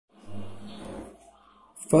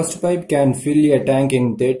first pipe can fill a tank in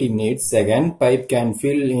 30 minutes, second pipe can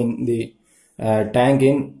fill in the tank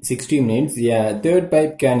in 60 minutes, yeah, third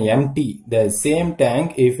pipe can empty the same tank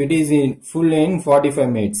if it is in full in 45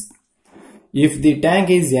 minutes. If the tank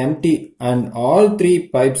is empty and all three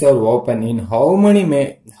pipes are open, in how many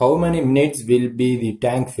minutes will be the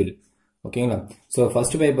tank fill? ஓகேங்களா. So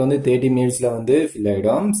first pipe வந்து 30 மினிட்ஸ்ல வந்து fill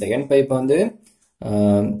ஆகிடும், second pipe வந்து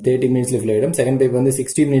 30 மினிட்ஸ்ல fill ஆகிடும், second pipe வந்து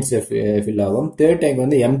 60 மினிட்ஸ்ல ஃபில் ஆகும், தேர்ட் டேங்க்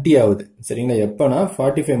வந்து எம்டி ஆகுது. சரிங்களா. எப்போனா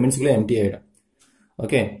 45 மினிட்ஸ்க்குள்ள எம்டி ஆகிடும்.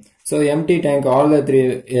 Okay. So empty tank all the three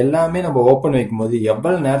எல்லாமே நம்ம ஓப்பன் வைக்கும் போது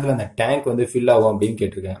எவ்வளவு நேரத்தில் அந்த டேங்க் வந்து ஃபில் ஆகும் அப்படின்னு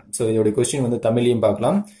கேட்டிருக்கேன். ஸோ இதோட கொஸ்டின் வந்து தமிழ்லையும்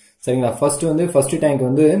பார்க்கலாம். சரிங்களா. ஃபர்ஸ்ட் டேங்க்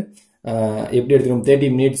வந்து எப்படி எடுத்துக்கணும், 30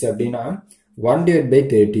 மினிட்ஸ் அப்படின்னா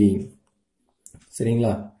 1/30.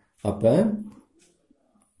 சரிங்களா. அப்ப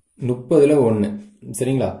 30ல் 1.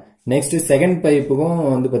 சரிங்களா. நெக்ஸ்ட் செகண்ட் பைப்புக்கும்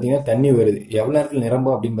வந்து பாத்தீங்கன்னா தண்ணி வருது, எவ்வளவு நேரத்தில்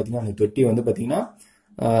நிரம்பும் அப்படின்னு பாத்தீங்கன்னா அந்த தொட்டி வந்து பாத்தீங்கன்னா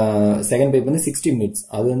செகண்ட் பைப் வந்து 60 மினிட்ஸ்,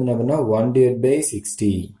 அது வந்து என்ன பண்ணா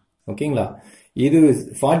 1/60. ஓகேங்களா. இது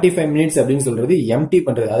 45 மினிட்ஸ் அப்படின்னு சொல்றது எம்டி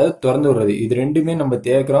பண்றது, அதாவது திறந்து விடுறது. இது ரெண்டுமே நம்ம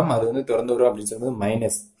தேக்கிறோம், அது வந்து திறந்து விடுறோம் அப்படின்னு சொல்றது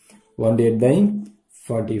மைனஸ்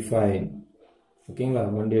 1/45. ஓகேங்களா.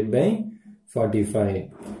 1/45.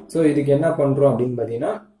 ஸோ இதுக்கு என்ன பண்றோம் அப்படின்னு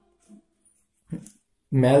பாத்தீங்கன்னா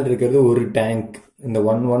மேல இருக்கிறது ஒரு டேங்க், இந்த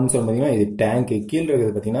 1 சொல்ல பாத்தீங்கன்னா இது டேங்க், கீழே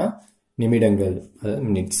இருக்கிறது பாத்தீங்கன்னா நிமிடங்கள், அதாவது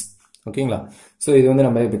மினிட்ஸ். ஓகேங்களா. ஸோ இது வந்து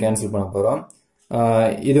நம்ம இப்போ கேன்சல் பண்ண போறோம்.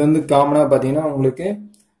 இது வந்து காமனா பாத்தீங்கன்னா உங்களுக்கு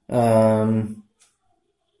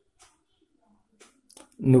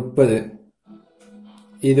 30,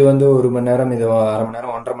 இது வந்து 1 மணி நேரம், இது 1/2 மணி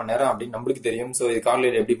நேரம், 1.5 மணி நேரம் அப்படின்னு நம்மளுக்கு தெரியும். ஸோ இது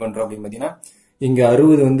கால்குலேட் எப்படி பண்றோம் அப்படின்னு பாத்தீங்கன்னா இங்க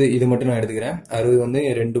 60 வந்து இது மட்டும் நான் எடுத்துக்கிறேன், 60 வந்து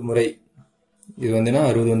 2 முறை இது வந்துன்னா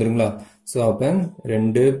 60 வந்துருங்களா. ஸோ அப்போ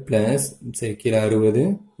 2 பிளஸ் சரி கீழே 60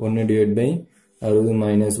 1/60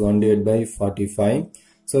 மைனஸ் 1/45.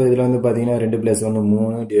 ஸோ இதில் வந்து பார்த்தீங்கன்னா 2 + 1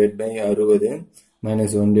 3/60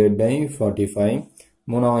 மைனஸ் 1/45.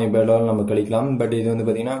 3ஆம் வாய்ப்பாடால் நம்ம கழிக்கலாம். பட் இது வந்து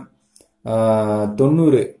பார்த்தீங்கன்னா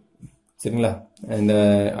 90. சரிங்களா. இந்த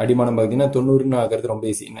அடிமானம் பார்த்தீங்கன்னா 90ன்னு ஆகிறது ரொம்ப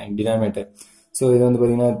ஈஸி, டினாமினேட்டர். ஸோ இது வந்து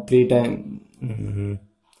பார்த்தீங்கன்னா 3 டைம்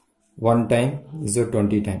 1 டைம் இஸ்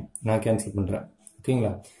 20 டைம் நான் கேன்சல் பண்ணுறேன்.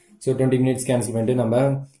 ஓகேங்களா. ஸோ 20 மினிட்ஸ் கேன்சல் பண்ணிட்டு நம்ம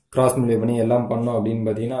கிராஸ் மல்டிப்ளை பண்ணி எல்லாம் பண்ணோம் அப்படின்னு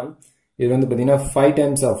பார்த்தீங்கன்னா இது வந்து பார்த்தீங்கன்னா 5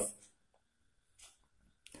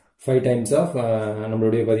 டைம்ஸ் ஆஃப்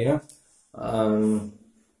நம்மளுடைய பார்த்தீங்கன்னா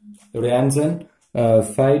இதோடைய ஆன்சர்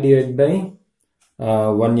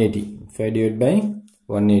 5/180.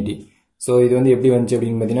 5/180. ஸோ இது வந்து எப்படி வந்துச்சு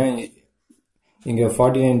அப்படின்னு பார்த்தீங்கன்னா இங்கே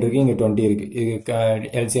 49 இருக்கு, இங்கே 20 இருக்கு. இது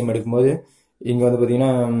எல்சிஎம் எடுக்கும்போது இங்கே வந்து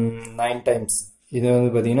பார்த்தீங்கன்னா 9 டைம்ஸ், இது வந்து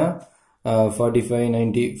பார்த்தீங்கன்னா 45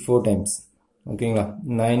 90 4 டைம்ஸ். ஓகேங்களா.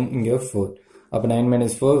 9 இங்கே 4, அப்போ 9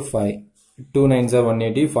 - 4 5, 2 9s are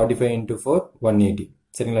 180, 45 × 4 180.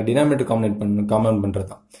 சரிங்களா. டினாமினேட்டர் காமன் பண்றது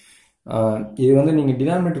தான். இது வந்து நீங்க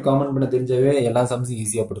டினாமினேட்டர் காமன் பண்ண தெரிஞ்சாவே எல்லா சம்ஸும்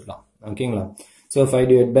ஈஸியா போட்டுக்கலாம். ஓகேங்களா. ஸோ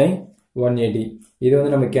 5/180 இது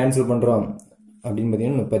வந்து நம்ம கேன்சல் பண்றோம் அப்படின்னு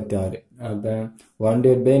பார்த்தீங்கன்னா 36. அப்போ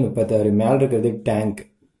 1/36 மேல இருக்கிறது டேங்க்.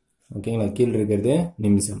 ஓகேங்களா. கீழே இருக்கிறது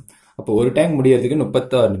நிமிஷம். அப்போ ஒரு டேங்க் முடியறதுக்கு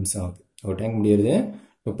 36 நிமிஷம் ஆகுது. ஒரு டேங்க் முடியறது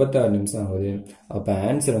 36 நிமிஷம் ஆகுது. அப்போ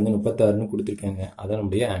ஆன்சர் வந்து 36ன்னு கொடுத்துருக்காங்க, அதான்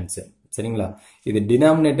நம்முடைய ஆன்சர். சரிங்களா. இது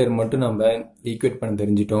டினாமினேட்டர் மட்டும் நம்ம ஈக்குவேட் பண்ண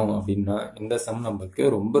தெரிஞ்சிட்டோம் அப்படின்னா இந்த சம் நமக்கு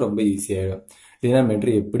ரொம்ப ரொம்ப ஈஸியாகிடும்.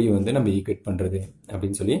 டினாமினேட்டர் எப்படி வந்து நம்ம ஈக்குவேட் பண்றது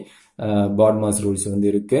அப்படின்னு சொல்லி பாட்மாஸ் ரூல்ஸ் வந்து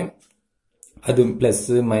இருக்கு. அது பிளஸ்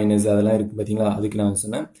மைனஸ் அதெல்லாம் இருக்கு பார்த்தீங்களா, அதுக்கு நான்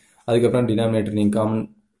சொன்னேன். அதுக்கப்புறம் டினாமினேட்டர் நீங்கள் காமன்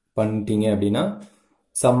பண்ணிட்டீங்க அப்படின்னா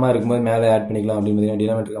சம்மா இருக்கும்போது மேலே ஆட் பண்ணிக்கலாம் அப்படின்னு பார்த்தீங்கன்னா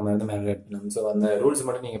டினாமினேட்டர் காமன் இருந்தால் மேலே ஆட் பண்ணலாம். ஸோ அந்த ரூல்ஸ்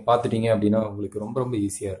மட்டும் நீங்கள் பார்த்துட்டீங்க அப்படின்னா உங்களுக்கு ரொம்ப ரொம்ப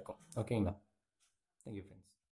ஈஸியாக இருக்கும். ஓகேங்களா. தேங்க்யூ.